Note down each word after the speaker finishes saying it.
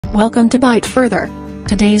Welcome to Byte Further.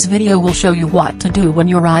 Today's video will show you what to do when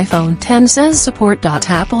your iPhone 10 says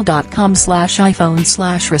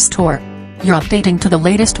support.apple.com/iphone/restore. You're updating to the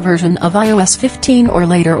latest version of iOS 15 or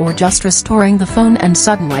later, or just restoring the phone, and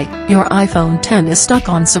suddenly, your iPhone 10 is stuck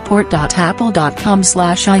on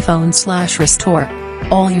support.apple.com/iphone/restore.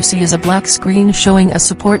 All you see is a black screen showing a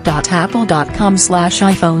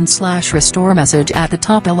support.apple.com/iphone/restore message at the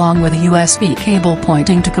top, along with a USB cable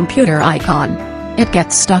pointing to computer icon. It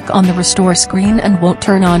gets stuck on the restore screen and won't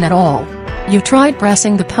turn on at all. You tried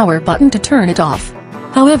pressing the power button to turn it off.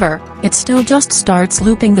 However, it still just starts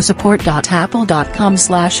looping the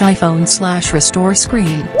support.apple.com/iphone/restore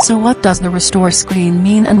screen. So what does the restore screen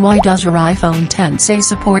mean, and why does your iPhone 10 say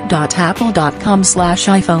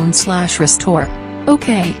support.apple.com/iphone/restore?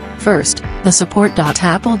 Okay, first, the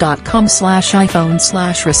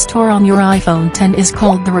support.apple.com/iphone/restore on your iPhone 10 is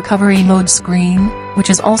called the recovery mode screen,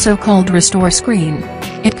 which is also called restore screen.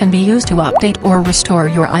 It can be used to update or restore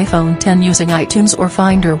your iPhone 10 using iTunes or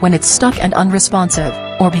Finder when it's stuck and unresponsive,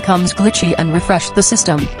 or becomes glitchy, and refresh the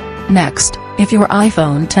system. Next, if your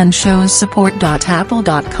iPhone 10 shows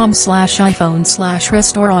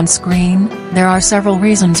support.apple.com/iphone/restore on screen, there are several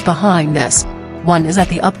reasons behind this. One is that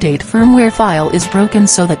the update firmware file is broken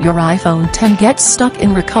so that your iPhone 10 gets stuck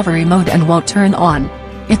in recovery mode and won't turn on.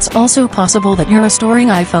 It's also possible that you're restoring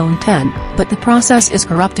iPhone 10, but the process is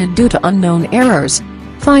corrupted due to unknown errors.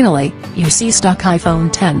 Finally, you see stuck iPhone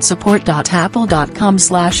 10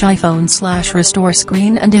 support.apple.com/iphone/restore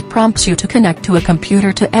screen, and it prompts you to connect to a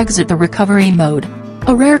computer to exit the recovery mode.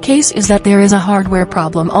 A rare case is that there is a hardware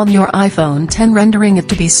problem on your iPhone 10 rendering it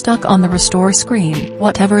to be stuck on the restore screen.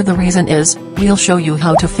 Whatever the reason is, we'll show you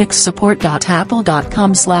how to fix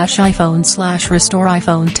support.apple.com/iphone/restore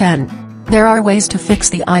iPhone 10. There are ways to fix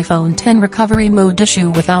the iPhone 10 recovery mode issue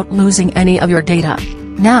without losing any of your data.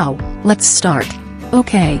 Now, let's start.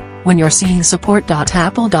 Okay, when you're seeing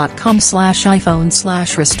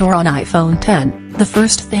support.apple.com/iphone/restore on iPhone 10, the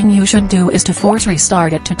first thing you should do is to force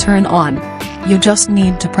restart it to turn on. You just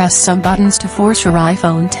need to press some buttons to force your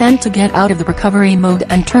iPhone 10 to get out of the recovery mode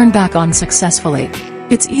and turn back on successfully.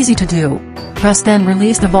 It's easy to do. Press then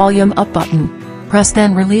release the volume up button. Press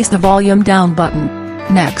then release the volume down button.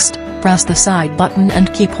 Next, press the side button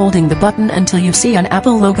and keep holding the button until you see an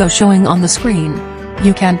Apple logo showing on the screen.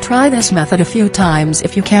 You can try this method a few times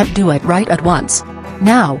if you can't do it right at once.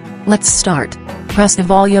 Now, let's start. Press the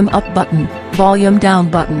volume up button, volume down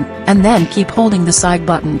button, and then keep holding the side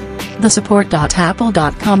button. The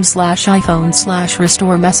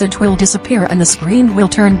support.apple.com/iphone/restore message will disappear and the screen will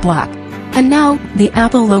turn black. And now, the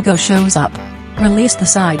Apple logo shows up. Release the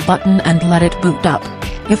side button and let it boot up.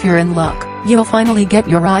 If you're in luck, you'll finally get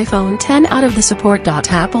your iPhone 10 out of the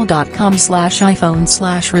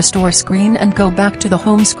support.apple.com/iphone/restore screen and go back to the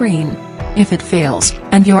home screen. If it fails,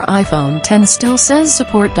 and your iPhone 10 still says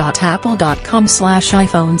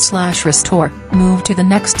support.apple.com/iphone/restore, move to the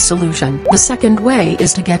next solution. The second way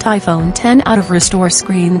is to get iPhone 10 out of restore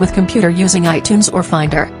screen with computer using iTunes or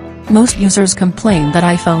Finder. Most users complain that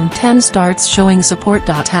iPhone 10 starts showing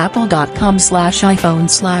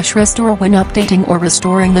support.apple.com/iphone/restore when updating or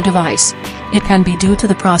restoring the device. It can be due to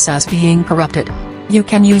the process being corrupted. You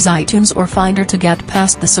can use iTunes or Finder to get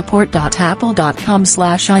past the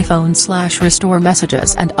support.apple.com/iphone/restore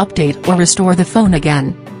messages and update or restore the phone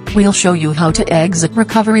again. We'll show you how to exit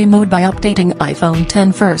recovery mode by updating iPhone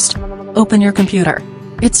 10 first. Open your computer.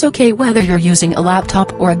 It's okay whether you're using a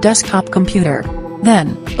laptop or a desktop computer.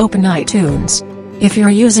 Then, open iTunes. If you're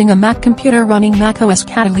using a Mac computer running macOS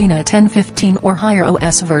Catalina 10.15 or higher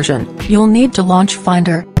OS version, you'll need to launch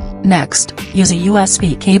Finder. Next, use a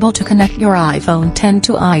USB cable to connect your iPhone 10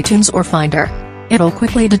 to iTunes or Finder. It'll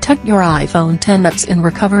quickly detect your iPhone 10 that's in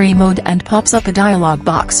recovery mode and pops up a dialog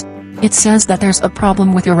box. It says that there's a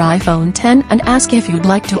problem with your iPhone 10 and asks if you'd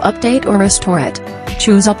like to update or restore it.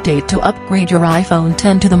 Choose Update to upgrade your iPhone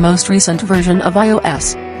 10 to the most recent version of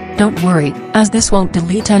iOS. Don't worry, as this won't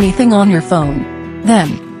delete anything on your phone.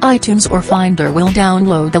 Then, iTunes or Finder will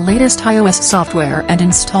download the latest iOS software and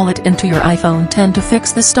install it into your iPhone 10 to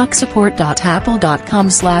fix the stuck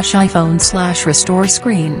support.apple.com/iphone/restore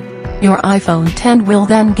screen. Your iPhone 10 will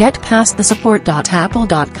then get past the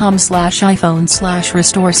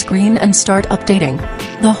support.apple.com/iphone/restore screen and start updating.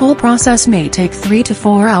 The whole process may take 3 to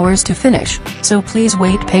 4 hours to finish, so please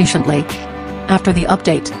wait patiently. After the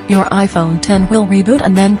update, your iPhone 10 will reboot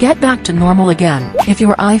and then get back to normal again. If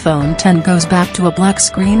your iPhone 10 goes back to a black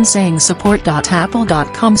screen saying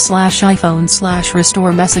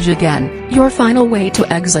support.apple.com/iphone/restore message again, your final way to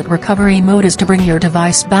exit recovery mode is to bring your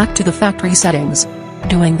device back to the factory settings.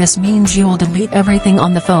 Doing this means you'll delete everything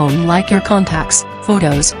on the phone like your contacts,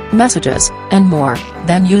 photos, messages, and more,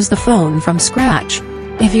 then use the phone from scratch.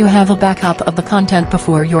 If you have a backup of the content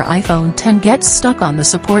before your iPhone 10 gets stuck on the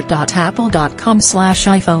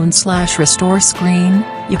support.apple.com/iPhone/restore screen,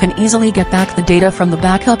 you can easily get back the data from the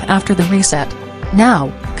backup after the reset.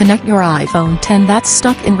 Now, connect your iPhone 10 that's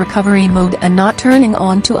stuck in recovery mode and not turning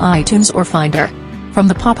on to iTunes or Finder. From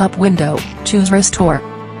the pop-up window, choose Restore.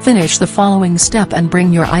 Finish the following step and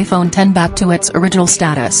bring your iPhone 10 back to its original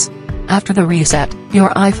status. After the reset, your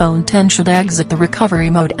iPhone 10 should exit the recovery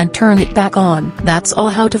mode and turn it back on. That's all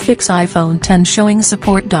how to fix iPhone 10 showing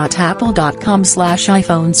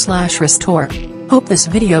support.apple.com/iPhone/restore. Hope this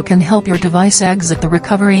video can help your device exit the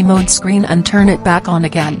recovery mode screen and turn it back on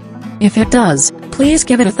again. If it does, please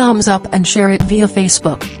give it a thumbs up and share it via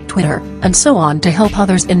Facebook, Twitter, and so on to help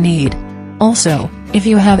others in need. Also, if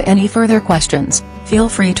you have any further questions, feel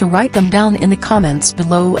free to write them down in the comments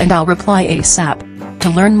below and I'll reply ASAP. To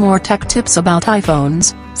learn more tech tips about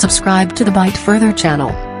iPhones, subscribe to the Byte Further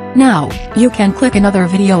channel. Now, you can click another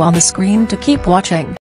video on the screen to keep watching.